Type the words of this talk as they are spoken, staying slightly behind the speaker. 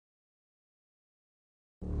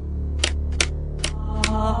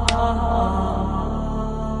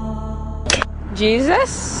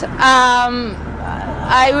Jesus?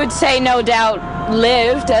 I would say no doubt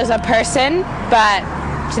lived as a person,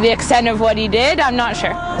 but to the extent of what he did, I'm not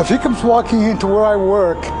sure. If he comes walking into where I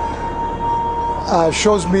work,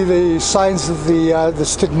 shows me the signs of the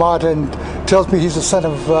stigmata and tells me he's the Son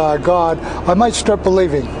of God, I might start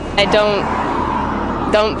believing. I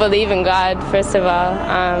don't believe in God, first of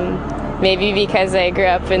all. Maybe because I grew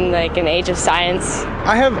up in like an age of science.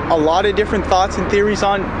 I have a lot of different thoughts and theories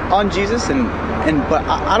on Jesus, but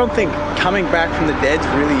I don't think coming back from the dead's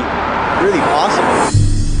really possible.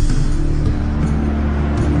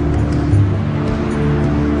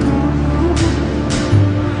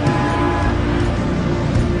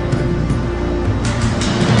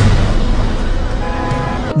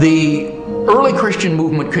 The early Christian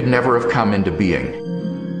movement could never have come into being.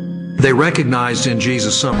 They recognized in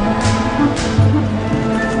Jesus something.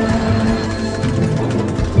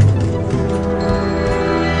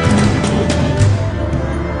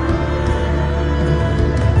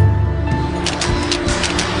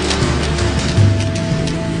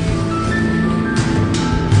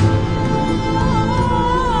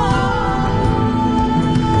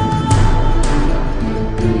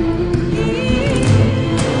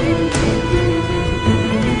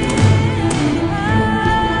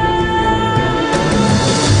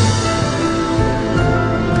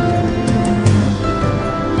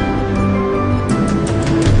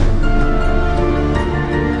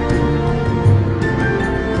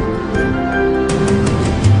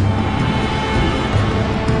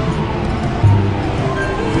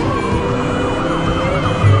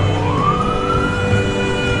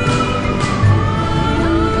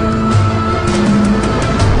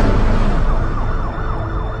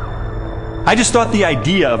 I just thought the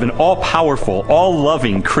idea of an all-powerful,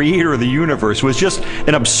 all-loving creator of the universe was just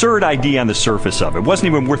an absurd idea on the surface of it. It wasn't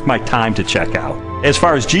even worth my time to check out. As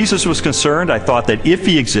far as Jesus was concerned, I thought that if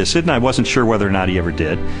he existed, and I wasn't sure whether or not he ever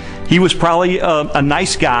did, he was probably a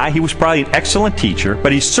nice guy, he was probably an excellent teacher,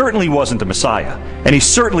 but he certainly wasn't the Messiah, and he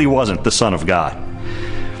certainly wasn't the Son of God.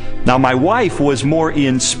 Now, my wife was more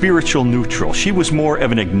in spiritual neutral. She was more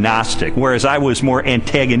of an agnostic, whereas I was more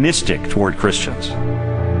antagonistic toward Christians.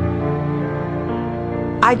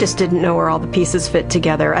 I just didn't know where all the pieces fit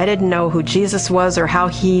together. I didn't know who Jesus was or how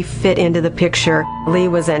he fit into the picture. Lee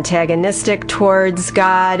was antagonistic towards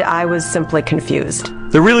God. I was simply confused.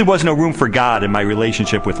 There really was no room for God in my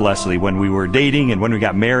relationship with Leslie when we were dating and when we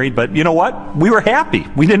got married, but you know what? We were happy.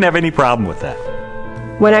 We didn't have any problem with that.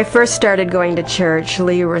 When I first started going to church,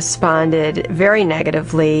 Lee responded very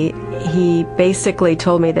negatively. He basically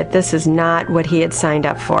told me that this is not what he had signed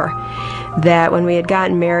up for. That when we had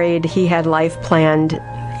gotten married, he had life planned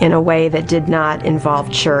in a way that did not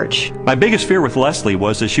involve church. My biggest fear with Leslie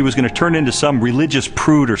was that she was going to turn into some religious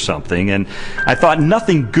prude or something, and I thought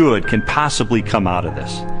nothing good can possibly come out of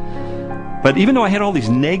this. But even though I had all these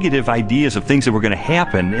negative ideas of things that were going to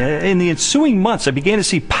happen, in the ensuing months I began to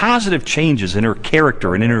see positive changes in her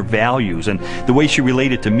character and in her values and the way she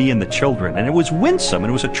related to me and the children. And it was winsome and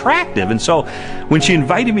it was attractive. And so when she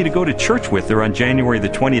invited me to go to church with her on January the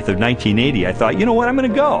 20th of 1980, I thought, you know what, I'm going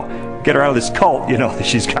to go. Get her out of this cult, that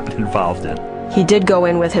she's gotten involved in. He did go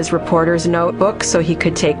in with his reporter's notebook so he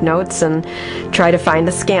could take notes and try to find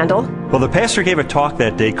the scandal. Well, the pastor gave a talk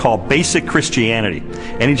that day called Basic Christianity,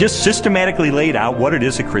 and he just systematically laid out what it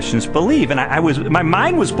is that Christians believe. And my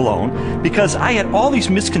mind was blown because I had all these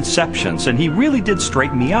misconceptions, and he really did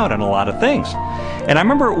straighten me out on a lot of things. And I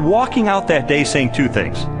remember walking out that day saying two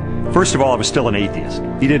things. First of all, I was still an atheist.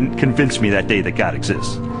 He didn't convince me that day that God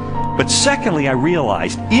exists. But secondly, I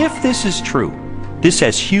realized if this is true, this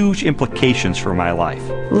has huge implications for my life.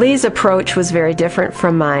 Lee's approach was very different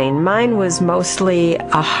from mine. Mine was mostly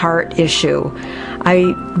a heart issue.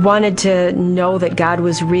 I wanted to know that God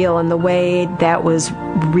was real, and the way that was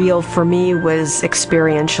real for me was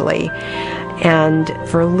experientially. And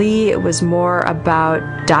for Lee, it was more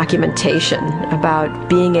about documentation, about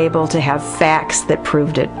being able to have facts that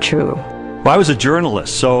proved it true. Well, I was a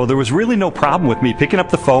journalist, so there was really no problem with me picking up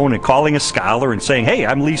the phone and calling a scholar and saying, hey,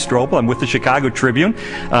 I'm Lee Strobel, I'm with the Chicago Tribune.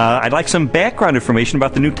 I'd like some background information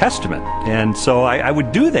about the New Testament. And so I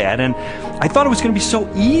would do that, and I thought it was going to be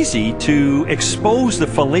so easy to expose the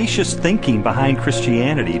fallacious thinking behind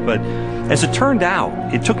Christianity. But as it turned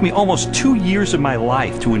out, it took me almost 2 years of my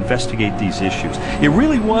life to investigate these issues. It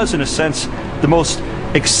really was, in a sense, the most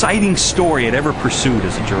exciting story I'd ever pursued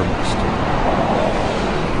as a journalist.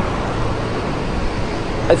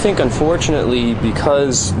 I think, unfortunately,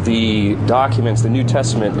 because the documents, the New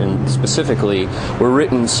Testament and specifically, were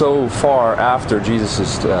written so far after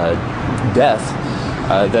Jesus' death,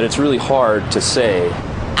 that it's really hard to say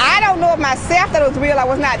I don't know of myself that it was real. I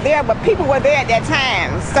was not there, but people were there at that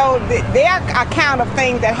time. So their account of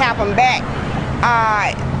things that happened back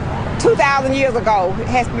 2,000 years ago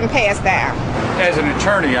has been passed down. As an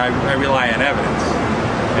attorney, I rely on evidence.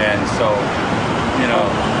 And so, you know,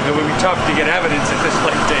 it would be tough to get evidence at this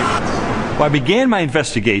late date. Well, I began my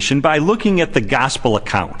investigation by looking at the gospel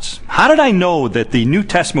accounts. How did I know that the New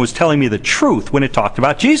Testament was telling me the truth when it talked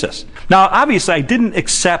about Jesus? Now, obviously, I didn't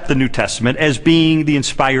accept the New Testament as being the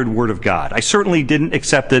inspired Word of God. I certainly didn't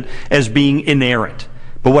accept it as being inerrant.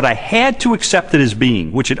 But what I had to accept it as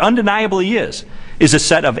being, which it undeniably is a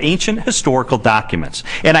set of ancient historical documents.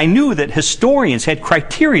 And I knew that historians had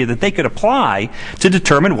criteria that they could apply to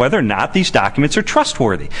determine whether or not these documents are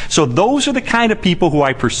trustworthy. So those are the kind of people who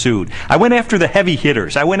I pursued. I went after the heavy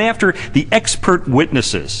hitters. I went after the expert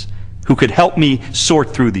witnesses who could help me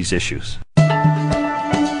sort through these issues.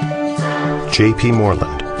 J.P.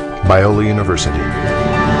 Moreland, Biola University.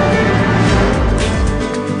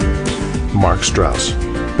 Mark Strauss,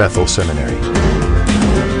 Bethel Seminary.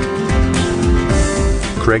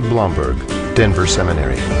 Craig Blomberg, Denver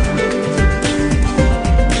Seminary.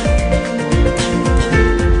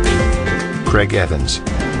 Craig Evans,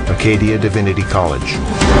 Acadia Divinity College.